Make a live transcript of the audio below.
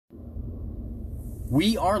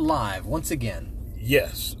We are live once again.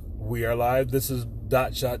 Yes, we are live. This is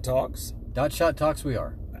Dot Shot Talks. Dot Shot Talks we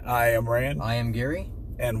are. I am Rand. I am Gary.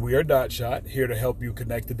 And we are Dot Shot, here to help you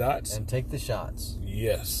connect the dots. And take the shots.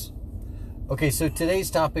 Yes. Okay, so today's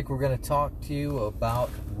topic, we're going to talk to you about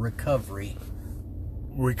recovery.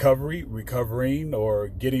 Recovering, or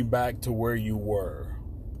getting back to where you were.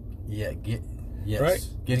 Yeah, yes. Right?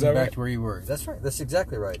 Getting back right? to where you were. That's right. That's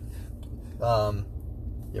exactly right.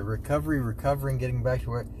 Recovering, getting back to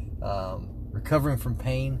where... recovering from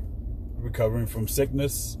pain. Recovering from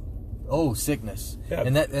sickness. Oh, sickness. Yeah.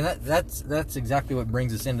 And that's exactly what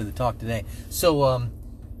brings us into the talk today. So,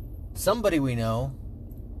 somebody we know,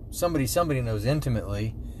 somebody knows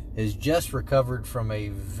intimately, has just recovered from a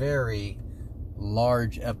very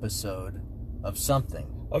large episode of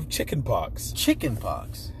something. Of chickenpox.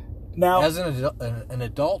 Chickenpox. Now, as an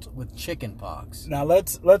adult with chickenpox. Now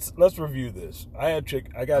let's review this. I got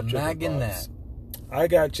chickenpox. I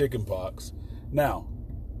got chickenpox. Now,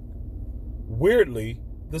 weirdly,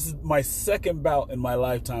 this is my second bout in my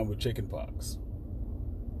lifetime with chickenpox.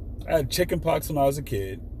 I had chickenpox when I was a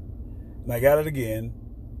kid, and I got it again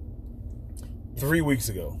 3 weeks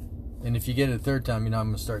ago. And if you get it a third time, you know I'm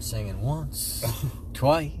going to start singing once,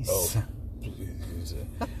 twice. Oh, please.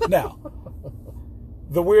 Now,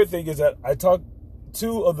 the weird thing is that I talked,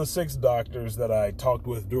 2 of the 6 doctors that I talked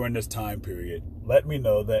with during this time period let me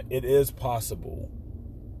know that it is possible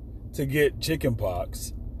to get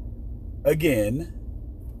chickenpox again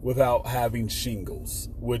without having shingles,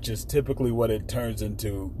 which is typically what it turns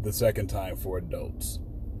into the second time for adults.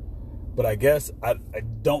 But I guess I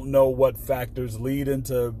don't know what factors lead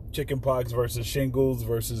into chickenpox versus shingles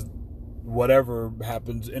versus whatever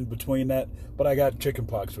happens in between that. But I got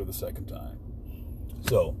chickenpox for the second time.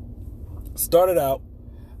 So, started out,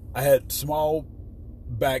 I had small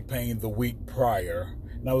back pain the week prior.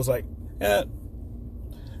 And I was like,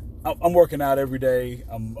 I'm working out every day.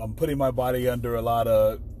 I'm putting my body under a lot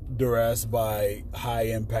of duress by high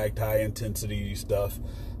impact, high intensity stuff.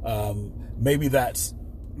 Maybe that's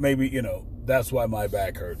why my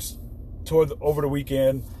back hurts. Over the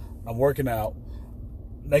weekend, I'm working out.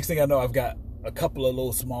 Next thing I know, I've got a couple of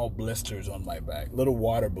little small blisters on my back, little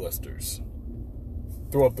water blisters.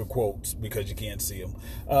 Throw up the quotes because you can't see them.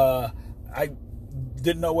 I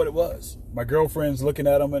didn't know what it was. My girlfriend's looking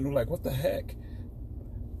at them and we're like, what the heck?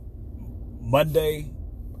 Monday,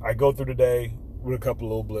 I go through the day with a couple of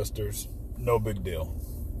little blisters. No big deal.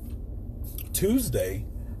 Tuesday,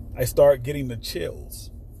 I start getting the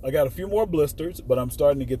chills. I got a few more blisters, but I'm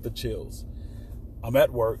starting to get the chills. I'm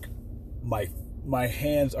at work. My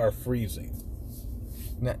hands are freezing.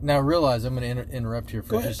 Now realize, I'm going to interrupt here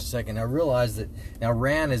for just a second. Now realize that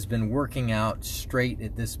Rand has been working out straight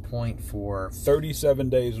at this point for 37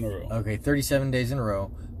 days in a row. Okay, 37 days in a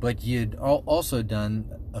row. But you'd also done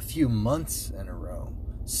a few months in a row,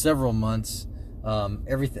 several months,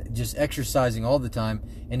 everything, just exercising all the time.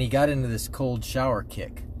 And he got into this cold shower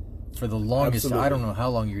kick for the longest. Absolutely. I don't know how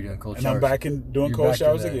long you were doing cold showers. And I'm back in doing cold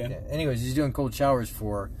showers again. Anyways, he's doing cold showers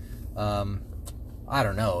for, I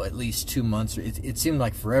don't know, at least 2 months. It seemed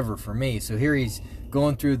like forever for me. So here he's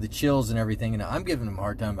going through the chills and everything, and I'm giving him a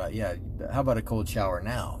hard time about, how about a cold shower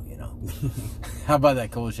now, How about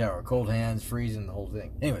that cold shower? Cold hands, freezing, the whole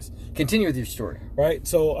thing. Anyways, continue with your story. Right.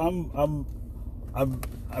 So I'm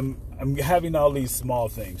having all these small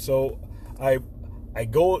things. So I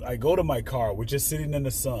go to my car, which is sitting in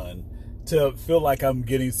the sun, to feel like I'm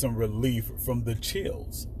getting some relief from the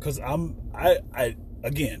chills. Because I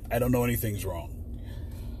don't know anything's wrong.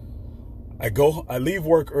 I leave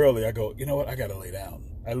work early. I go, you know what? I got to lay down.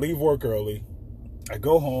 I leave work early. I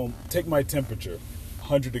go home, take my temperature,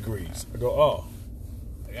 100 degrees. I go, oh,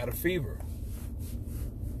 I got a fever.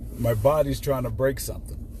 My body's trying to break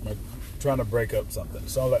something. Trying to break up something.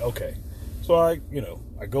 So I'm like, okay. So I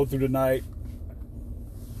go through the night.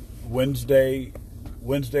 Wednesday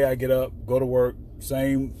I get up, go to work,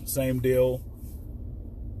 same deal.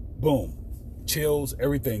 Boom. Chills,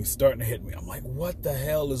 everything's starting to hit me. I'm like, what the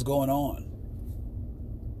hell is going on?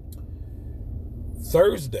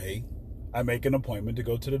 Thursday, I make an appointment to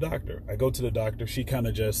go to the doctor. I go to the doctor. She kind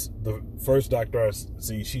of the first doctor I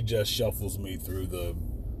see, she just shuffles me through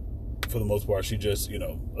for the most part, she just,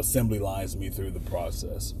 assembly lines me through the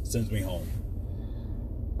process, sends me home.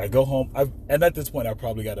 I go home, and at this point, I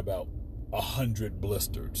probably got about 100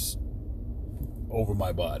 blisters over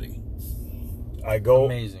my body.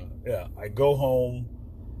 Amazing. Yeah, I go home,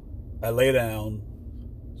 I lay down.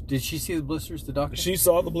 Did she see the blisters, the doctor? She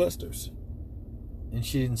saw the blisters. And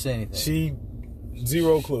she didn't say anything? She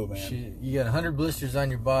Zero clue, man. You got 100 blisters on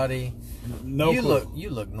your body. No clue. You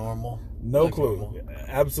look normal. No clue. Normal.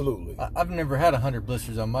 Absolutely. I've never had 100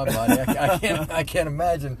 blisters on my body. I can't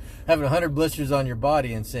imagine having 100 blisters on your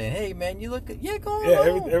body and saying, "Hey, man, you look good." Yeah, go on.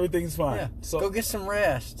 Yeah, everything's fine. Yeah. So go get some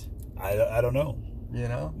rest. I don't know. You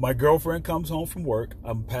know, my girlfriend comes home from work.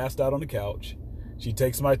 I'm passed out on the couch. She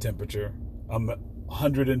takes my temperature. I'm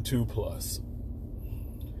 102 plus.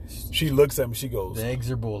 She looks at me. She goes, "The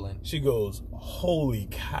eggs are boiling." She goes, "Holy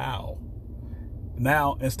cow."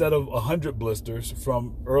 Now, instead of 100 blisters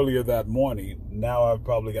from earlier that morning, now I've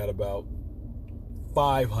probably got about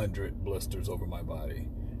 500 blisters over my body.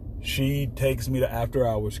 She takes me to after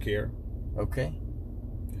hours care. Okay.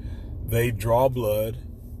 They draw blood.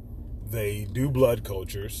 They do blood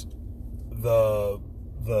cultures. The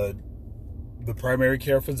primary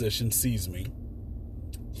care physician sees me.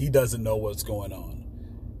 He doesn't know what's going on.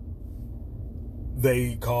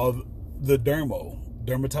 They call the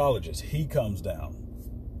dermatologist. He comes down.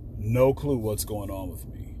 No clue what's going on with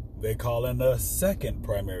me. They call in a second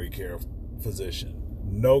primary care physician.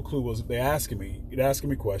 No clue what's. They're asking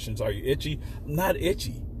me questions. Are you itchy? I'm not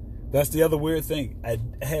itchy. That's the other weird thing. I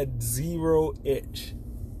had zero itch.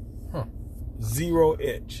 Huh. Zero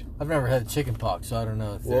itch. I've never had chicken pox, so I don't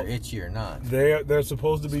know if they're itchy or not. They're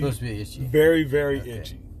supposed to be itchy. Very, very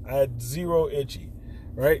itchy. I had zero itchy,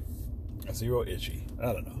 right? Zero itchy.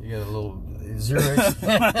 I don't know. You got a little zero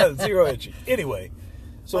itchy. Zero itchy. Anyway,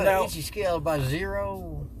 so now itchy scale by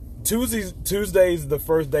 0. Tuesday's the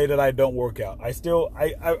first day that I don't work out. I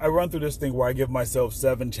run through this thing where I give myself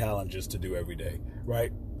 7 challenges to do every day,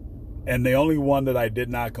 right? And the only one that I did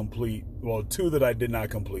not complete, well, 2 that I did not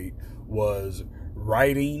complete was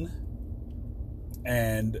writing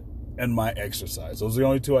and my exercise. Those are the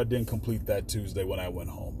only 2 I didn't complete that Tuesday when I went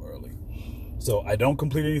home early. So I don't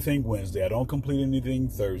complete anything Wednesday. I don't complete anything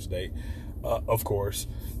Thursday, of course.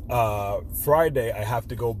 Friday, I have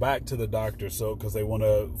to go back to the doctor because they want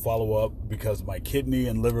to follow up because my kidney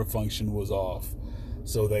and liver function was off.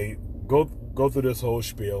 So they go through this whole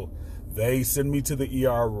spiel. They send me to the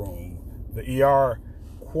ER room. The ER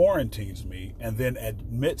quarantines me and then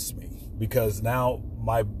admits me because now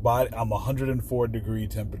my body, I'm 104 degree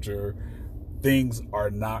temperature. Things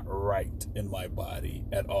are not right in my body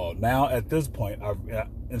at all. Now, at this point,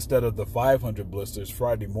 instead of the 500 blisters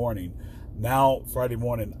Friday morning,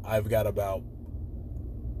 I've got about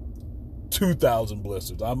 2,000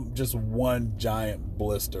 blisters. I'm just one giant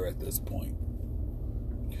blister at this point.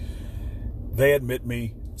 They admit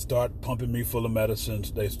me, start pumping me full of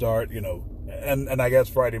medicines. They start, and I guess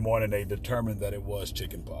Friday morning they determined that it was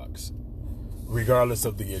chickenpox, regardless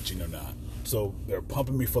of the itching or not. So they're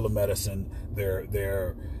pumping me full of medicine. They're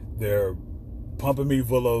pumping me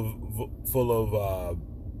full of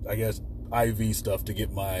I guess IV stuff to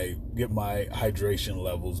get my hydration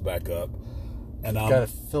levels back up. And I'm gotta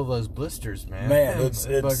fill those blisters, man. Man, it's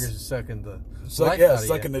buggers sucking the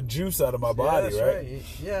sucking the juice out of my body, right?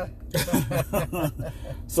 Yeah.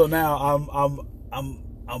 So now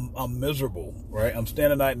I'm miserable, right? I'm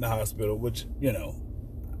staying a night in the hospital, which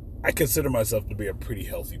I consider myself to be a pretty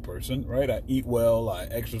healthy person, right? I eat well, I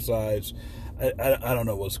exercise. I don't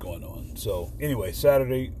know what's going on. So anyway,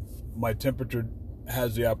 Saturday, my temperature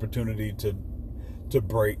has the opportunity to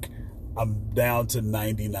break. I'm down to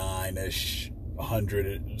 99-ish,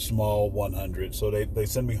 100, small 100. So they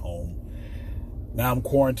send me home. Now I'm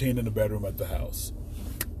quarantined in the bedroom at the house.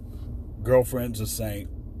 Girlfriend's a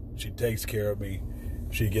saint. She takes care of me.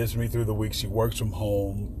 She gets me through the week. She works from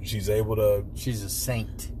home. She's able to. She's a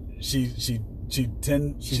saint. She's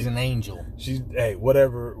an angel.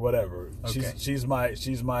 Whatever. Okay. She's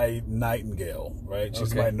my nightingale, right?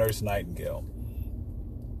 She's my nurse nightingale.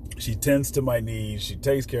 She tends to my needs. She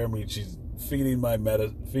takes care of me. She's feeding me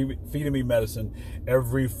medicine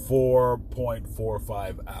every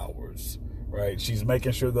 4.45 hours, right? She's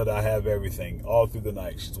making sure that I have everything all through the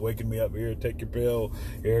night. She's waking me up. Here, take your pill.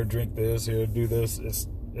 Here, drink this. Here, do this. It's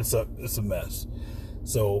a mess.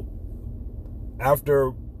 So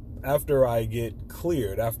after I get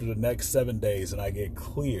cleared, after the next 7 days, and I get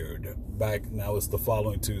cleared back, now it's the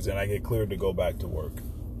following Tuesday, and I get cleared to go back to work.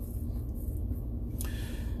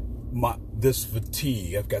 This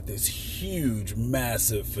fatigue, I've got this huge,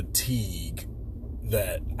 massive fatigue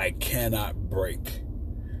that I cannot break.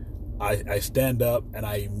 I stand up and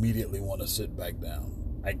I immediately want to sit back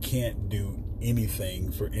down. I can't do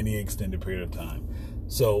anything for any extended period of time.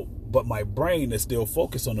 So, but my brain is still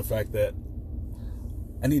focused on the fact that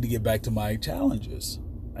I need to get back to my challenges.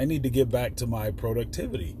 I need to get back to my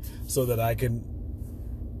productivity so that I can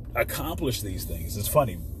accomplish these things. It's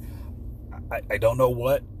funny. I don't know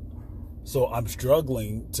what So I'm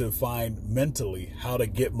struggling to find mentally how to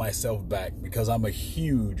get myself back because I'm a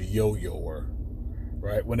huge yo-yoer,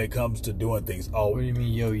 right? When it comes to doing things. What do you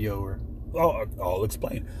mean yo-yoer? I'll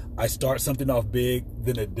explain. I start something off big,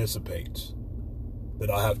 then it dissipates. Then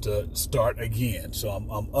I'll have to start again. So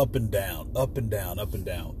I'm up and down, up and down, up and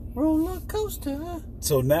down. Roller coaster.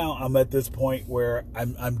 So now I'm at this point where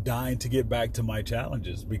I'm dying to get back to my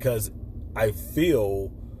challenges because I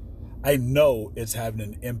know it's having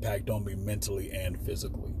an impact on me mentally and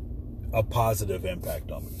physically, a positive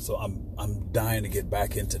impact on me. So I'm dying to get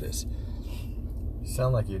back into this. You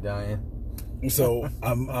sound like you're dying. So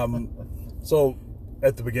so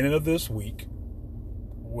at the beginning of this week,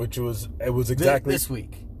 it was exactly this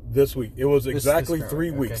week. This week. It was exactly this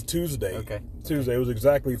 3 weeks. Okay. Tuesday. Okay. Tuesday. It was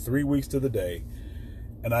exactly 3 weeks to the day.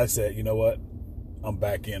 And I said, you know what? I'm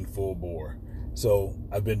back in full bore. So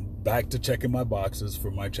I've been back to checking my boxes for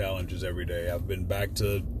my challenges every day. I've been back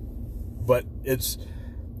to, but it's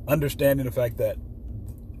understanding the fact that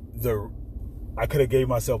I could have gave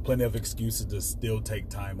myself plenty of excuses to still take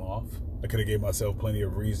time off. I could have gave myself plenty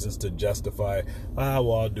of reasons to justify,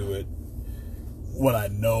 well, I'll do it when I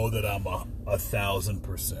know that I'm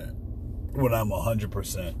 1,000%, when I'm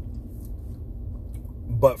 100%.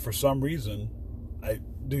 But for some reason,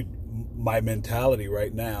 my mentality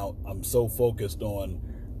right now, I'm so focused on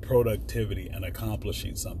productivity and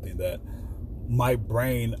accomplishing something that my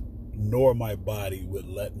brain nor my body would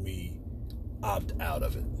let me opt out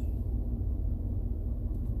of it.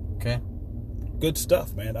 Okay. Good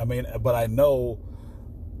stuff, man. I mean, but I know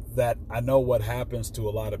what happens to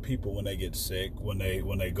a lot of people when they get sick, when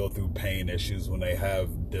they go through pain issues, when they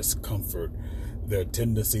have discomfort. Their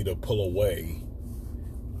tendency to pull away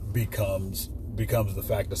becomes the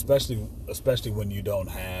fact, especially when you don't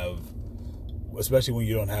have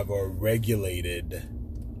a regulated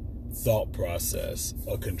thought process,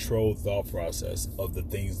 a controlled thought process of the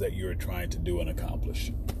things that you're trying to do and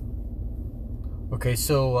accomplish. Okay,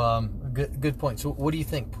 so good point. So what do you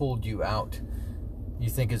think pulled you out? You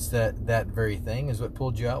think it's that very thing is what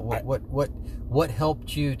pulled you out? What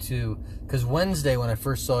helped you to? Because Wednesday, when I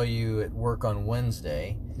first saw you at work on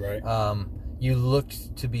Wednesday, right? You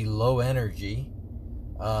looked to be low energy.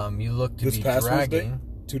 You looked to be dragging. Wednesday?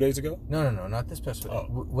 2 days ago? No, not this past week.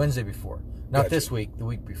 Oh. Wednesday before. Not Gotcha. This week, the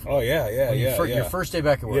week before. Oh, yeah. Your first day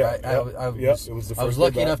back at work. Yeah, it was the first I was day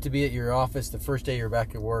lucky back. enough to be at your office the first day you were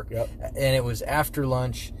back at work. Yep. And it was after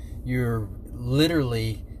lunch. You're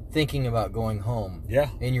literally thinking about going home. Yeah.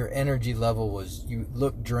 And your energy level was, you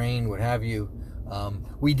looked drained, what have you.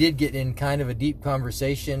 We did get in kind of a deep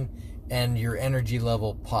conversation, and your energy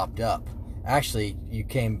level popped up. Actually, you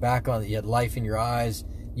came back on, you had life in your eyes.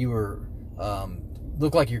 You were,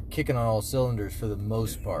 looked like you're kicking on all cylinders for the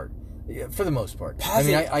most part. Yeah, for the most part.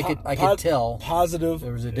 Positive, I could tell positive.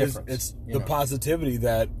 there was a difference. It's the positivity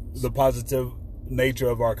the positive nature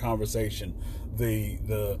of our conversation,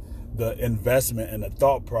 the investment and the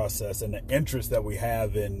thought process and the interest that we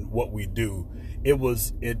have in what we do.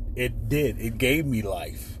 It gave me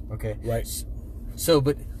life. Okay. Right. So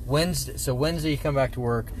Wednesday you come back to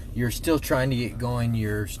work. You're still trying to get going.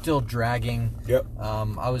 You're still dragging. Yep.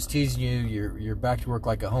 I was teasing you. You're back to work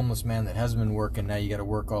like a homeless man that hasn't been working. Now you got to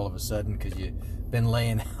work all of a sudden because you've been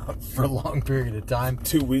laying out for a long period of time.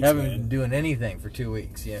 2 weeks. Haven't man. been doing anything for 2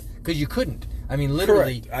 weeks. Yeah. Because you couldn't. I mean,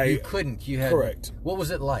 literally, Correct. you couldn't. You had. Correct. What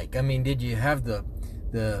was it like? I mean, did you have the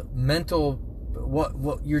mental?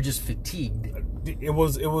 What? You're just fatigued. It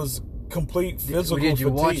was complete physical Did you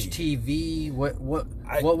fatigue. watch TV?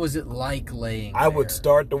 What was it like laying I there? would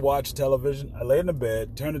start to watch television. I lay in the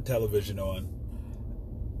bed, turn the television on.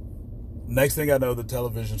 Next thing I know, the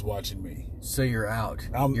television's watching me. So you're out.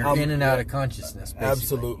 I'm in and out of consciousness, basically.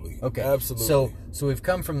 Absolutely. Okay. Absolutely. So we've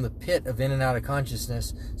come from the pit of in and out of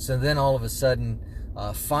consciousness. So then all of a sudden,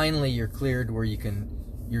 finally you're cleared where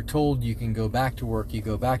you're told you can go back to work. You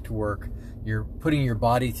go back to work. You're putting your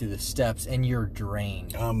body through the steps, and you're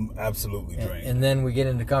drained. I'm absolutely drained. And then we get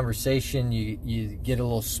into conversation. You get a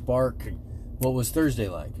little spark. What was Thursday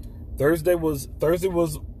like? Thursday was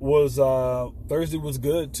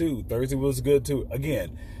good too. Thursday was good too.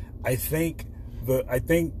 Again, I think the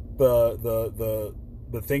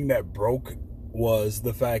thing that broke was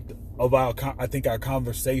the fact of our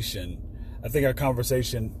conversation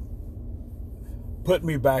put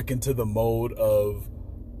me back into the mode of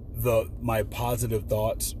my positive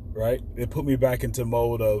thoughts, right? It put me back into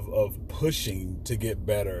mode of pushing to get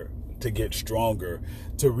better, to get stronger,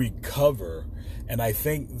 to recover. And I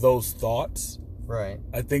think those thoughts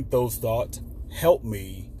help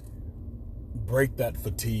me break that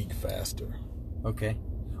fatigue faster. Okay.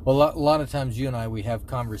 Well, a lot of times you and I, we have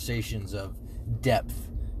conversations of depth.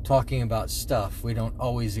 talking about stuff. We don't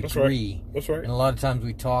always agree. That's right. And a lot of times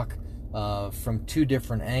we talk from two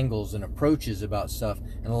different angles and approaches about stuff,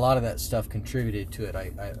 and a lot of that stuff contributed to it.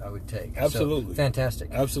 I would take. Absolutely. So, fantastic.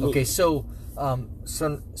 Absolutely. Okay, so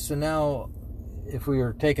now, if we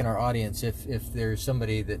were taking our audience, if there's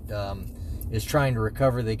somebody that is trying to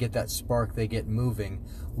recover, they get that spark, they get moving.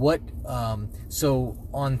 So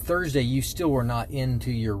on Thursday, you still were not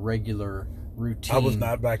into your regular routine. I was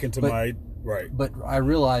not back into my right. But I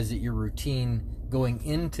realized that your routine going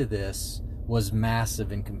into this was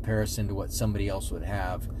massive in comparison to what somebody else would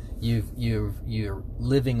have. You're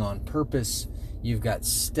living on purpose. You've got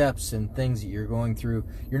steps and things that you're going through.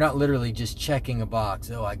 You're not literally just checking a box.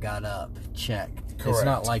 Oh, I got up. Check. Correct. It's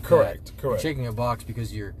not like Correct. that. Correct. You're checking a box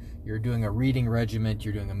because you're doing a reading regiment.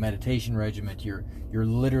 You're doing a meditation regiment. You're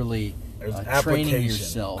literally training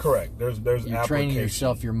yourself. Correct. There's you're training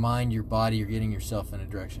yourself, your mind, your body. You're getting yourself in a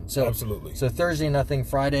direction. So absolutely. So Thursday, nothing.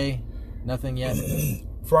 Friday, nothing yet.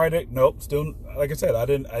 Friday, nope. Still, like I said, I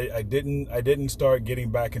didn't start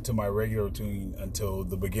getting back into my regular routine until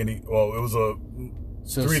the beginning. Well, it was a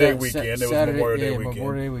 3-day weekend. It was Memorial Day weekend.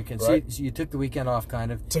 Memorial Day weekend. Right? So you took the weekend off,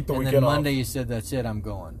 kind of. Took the weekend then off. Monday, you said, "That's it. I'm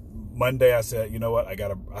going." Monday, I said, you know what, I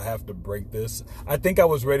have to break this. I think I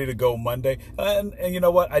was ready to go Monday, and you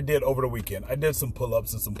know what, I did over the weekend. I did some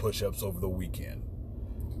pull-ups and some push-ups over the weekend.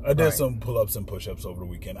 I did some pull-ups and push-ups over the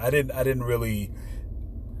weekend. I didn't really.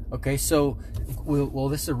 Okay, so, well,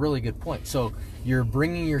 this is a really good point. So you're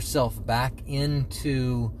bringing yourself back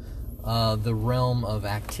into the realm of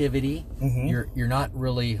activity. Mm-hmm. You're not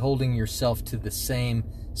really holding yourself to the same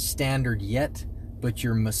standard yet, but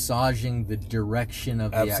you're massaging the direction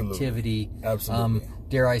of the activity. Absolutely.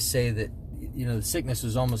 Dare I say that, the sickness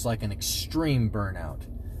was almost like an extreme burnout.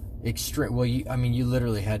 Extreme. Well, you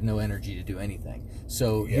literally had no energy to do anything.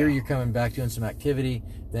 So here you're coming back doing some activity.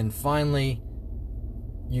 Then finally,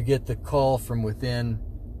 you get the call from within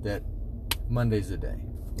that Monday's the day.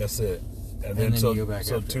 That's it. And then so, you go back.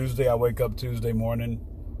 So Tuesday, I wake up Tuesday morning.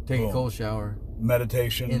 Take boom. a cold shower.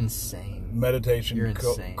 Meditation. Insane. Meditation. You're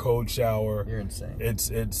insane. Cold shower. You're insane.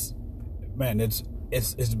 It's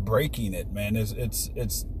breaking it, man.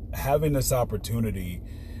 It's having this opportunity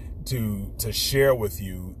to share with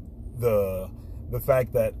you the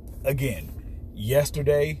fact that, again,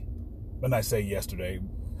 yesterday, when I say yesterday,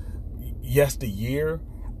 yesteryear,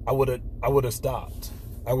 I would have stopped.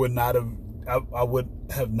 I would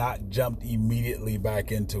have not jumped immediately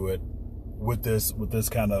back into it with this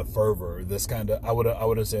kind of fervor. I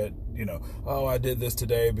would have said, oh, I did this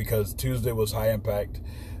today because Tuesday was high impact,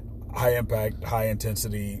 high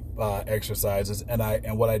intensity exercises,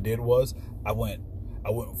 and what I did was I went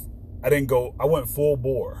full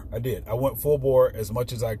bore. I went full bore as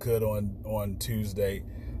much as I could on Tuesday.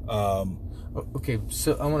 Okay,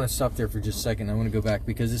 so I want to stop there for just a second. I want to go back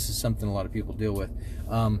because this is something a lot of people deal with,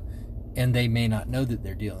 and they may not know that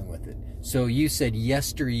they're dealing with it. So you said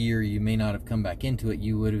yesteryear you may not have come back into it.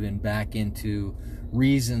 You would have been back into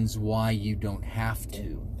reasons why you don't have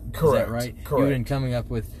to. Correct. Is that right? Correct. You would have been coming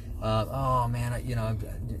up with, oh man, I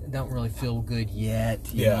don't really feel good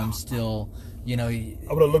yet. I'm still, I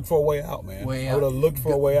would have looked for a way out, man. I would have looked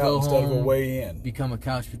for a way out instead of a way in. Become a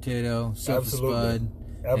couch potato, sofa spud.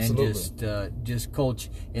 Absolutely. And just cold.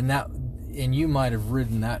 And you might have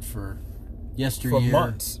ridden that for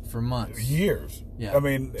yesteryear. For months. Years. Yeah. I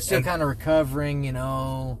mean, still kind of recovering,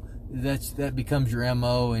 that becomes your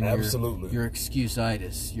MO and your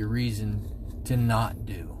excuse-itis, your reason to not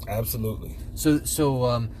do. Absolutely.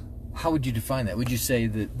 So how would you define that? Would you say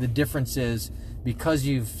that the difference is because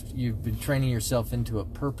you've been training yourself into a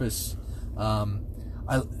purpose?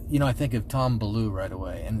 I think of Tom Ballou right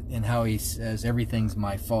away and how he says everything's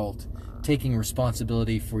my fault, taking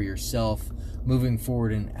responsibility for yourself, moving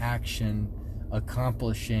forward in action,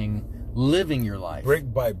 accomplishing, living your life.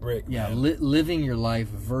 Brick by brick. Yeah, living your life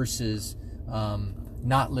versus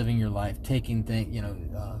not living your life, taking things,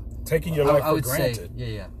 taking your life I would for granted.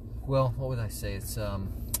 Say, yeah. Well, what would I say? It's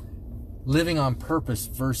living on purpose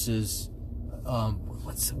versus,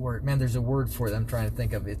 what's the word? Man, there's a word for it I'm trying to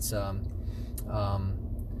think of. It's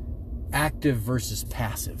active versus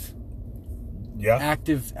passive. Yeah.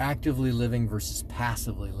 Actively living versus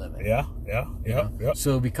passively living. Yeah.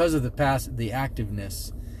 So because of the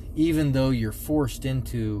activeness, even though you're forced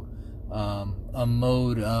into a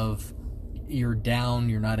mode of you're down,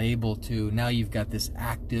 you're not able to, now you've got this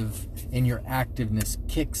active, and your activeness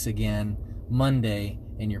kicks again Monday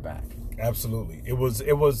and you're back. Absolutely. It was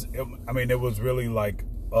really like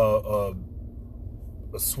a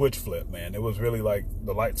switch flip, man. It was really like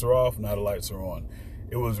the lights are off, now the lights are on.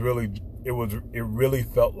 It really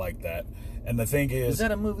felt like that. And the thing is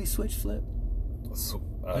that a movie, Switch Flip?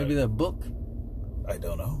 Maybe the book. I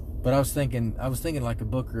don't know. But I was thinking like a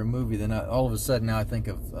book or a movie. Then all of a sudden now I think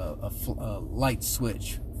of a light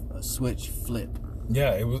switch, a switch flip.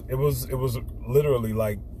 Yeah, it was literally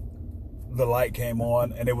like the light came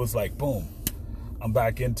on and it was like boom, I'm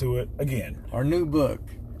back into it again. Our new book,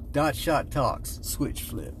 Dot Shot Talks, Switch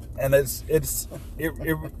Flip. And it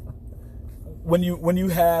when you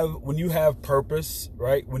have purpose,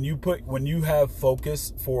 right? When you have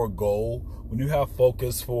focus for a goal, when you have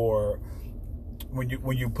focus for when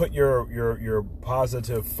you put your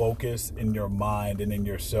positive focus in your mind and in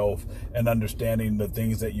yourself and understanding the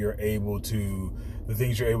things that you're able to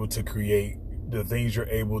create, the things you're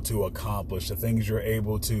able to accomplish, the things you're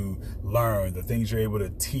able to learn, the things you're able to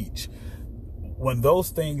teach. When those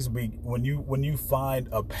things when you find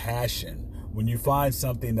a passion, when you find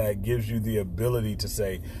something that gives you the ability to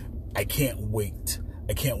say, I can't wait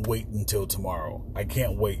until tomorrow. I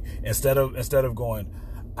can't wait. Instead of going,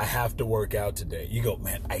 I have to work out today, you go,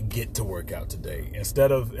 man, I get to work out today.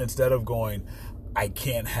 Instead of going, I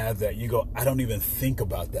can't have that, you go, I don't even think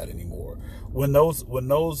about that anymore. When those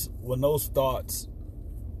thoughts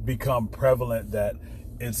become prevalent, that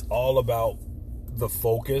it's all about the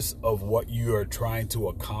focus of what you are trying to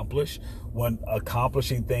accomplish, when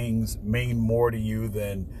accomplishing things mean more to you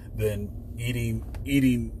than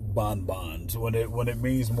eating bonbons, when it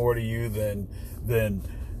means more to you than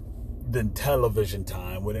television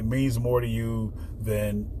time, when it means more to you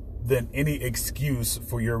than any excuse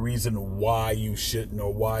for your reason why you shouldn't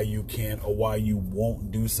or why you can't or why you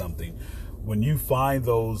won't do something. When you find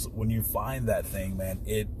that thing, man,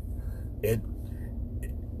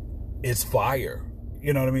 it's fire.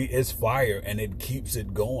 You know what I mean? It's fire, and it keeps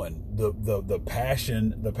it going. The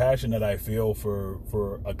passion that I feel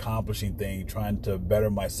for accomplishing things, trying to better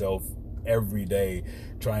myself every day,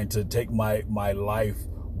 trying to take my life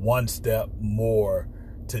one step more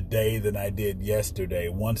today than I did yesterday,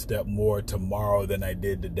 one step more tomorrow than I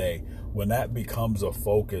did today. When that becomes a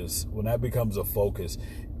focus,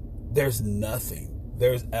 there's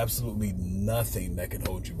absolutely nothing that can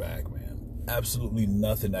hold you back, man. Absolutely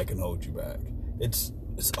nothing that can hold you back. It's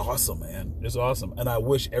awesome, man. It's awesome. And I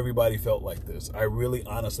wish everybody felt like this. I really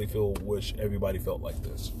honestly wish everybody felt like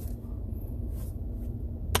this.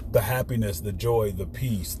 The happiness, the joy, the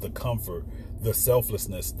peace, the comfort, the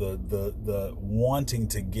selflessness, the wanting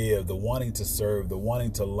to give, the wanting to serve, the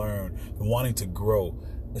wanting to learn, the wanting to grow.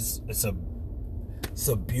 It's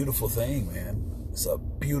a beautiful thing, man. It's a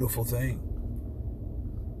beautiful thing.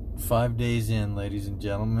 5 days in, ladies and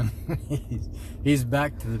gentlemen, he's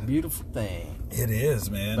back to the beautiful thing. It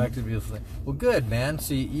is, man. Back to the beautiful thing. Well, good, man.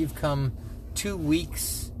 So you've come 2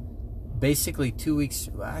 weeks, basically 2 weeks.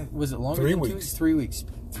 Was it longer? 3 than 2 weeks. weeks? 3 weeks.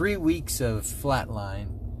 3 weeks of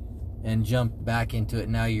flatline, and jumped back into it.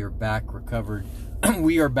 Now you're back, recovered.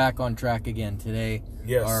 We are back on track again today.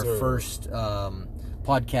 Yes, our sir. first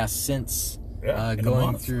podcast since in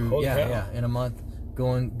going a through. Holy cow. In a month,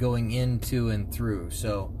 going into and through.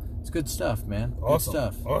 So. It's good stuff, man. Awesome. Good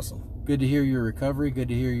stuff. Awesome. Good to hear your recovery. Good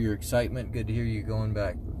to hear your excitement. Good to hear you going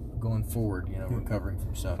forward, recovering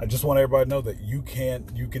from stuff. I just want everybody to know that you can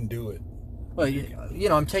do it. Well,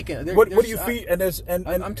 I'm taking. What do you feed?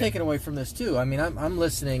 I'm taking away from this too. I mean, I'm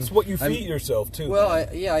listening. It's what you feed yourself too. Well, I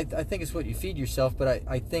think it's what you feed yourself, but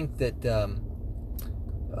I think that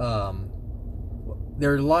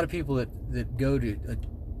there are a lot of people that go to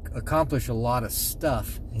accomplish a lot of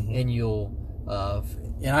stuff, and you'll.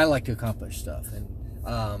 And I like to accomplish stuff. And,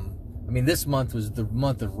 I mean, this month was the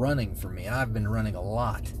month of running for me. I've been running a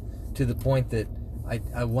lot to the point that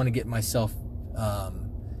I want to get myself,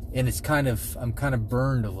 and I'm kind of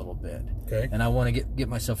burned a little bit. Okay. And I want to get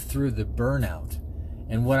myself through the burnout.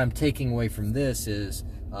 And what I'm taking away from this is,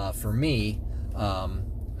 for me,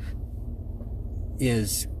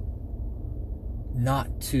 is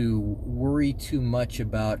not to worry too much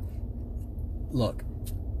about,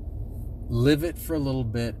 live it for a little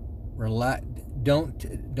bit, relax,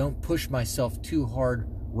 don't push myself too hard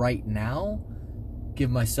right now, give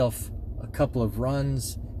myself a couple of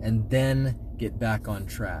runs and then get back on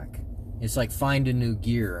track. It's like find a new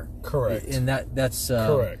gear. Correct. And that's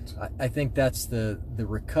correct. I think that's the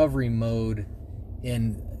recovery mode.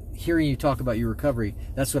 In hearing you talk about your recovery,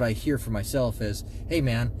 that's what I hear for myself is, hey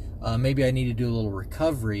man, maybe I need to do a little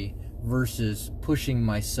recovery versus pushing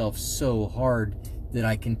myself so hard that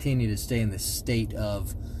I continue to stay in this state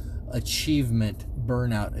of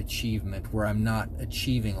burnout achievement, where I'm not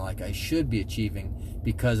achieving like I should be achieving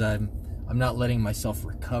because I'm not letting myself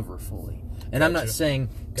recover fully. And I'm not saying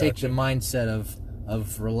take the mindset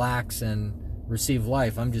of relax and receive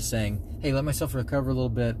life. I'm just saying, hey, let myself recover a little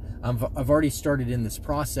bit. I've already started in this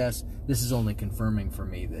process. This is only confirming for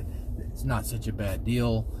me that it's not such a bad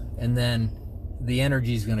deal. And then the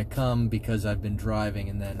energy is going to come because I've been driving,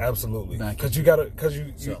 and then absolutely, because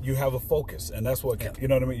you have a focus, and that's what Yeah. you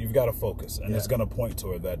know what I mean. You've got a focus, and Yeah. it's going to point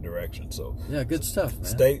toward that direction. So yeah, good stuff,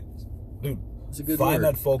 man. Dude. It's a good Find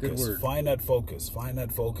word. that focus. Good word. Find that focus. Find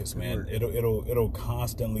that focus, man. word. It'll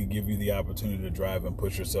constantly give you the opportunity to drive and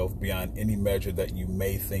push yourself beyond any measure that you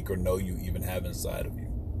may think or know you even have inside of you.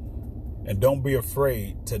 And don't be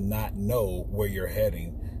afraid to not know where you're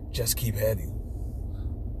heading. Just keep heading.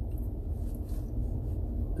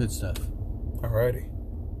 Good stuff. Alrighty.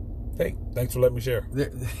 Hey, thanks for letting me share.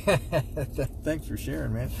 Thanks for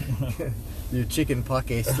sharing, man. Your chicken poke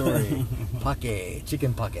story.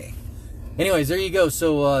 Chicken poke. Anyways, there you go.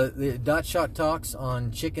 So the Dot Shot Talks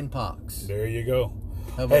on chicken pox. There you go.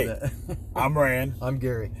 How about Hey, that? I'm Rand, I'm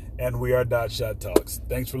Gary. and we are Dot Shot Talks.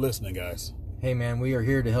 Thanks for listening, guys. Hey, man, we are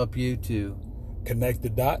here to help you to Connect the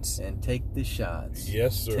dots. and take the shots.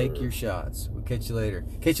 Yes, sir. Take your shots. We'll catch you later.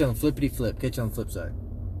 Catch you on the flippity flip. Catch you on the flip side.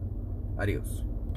 Adios.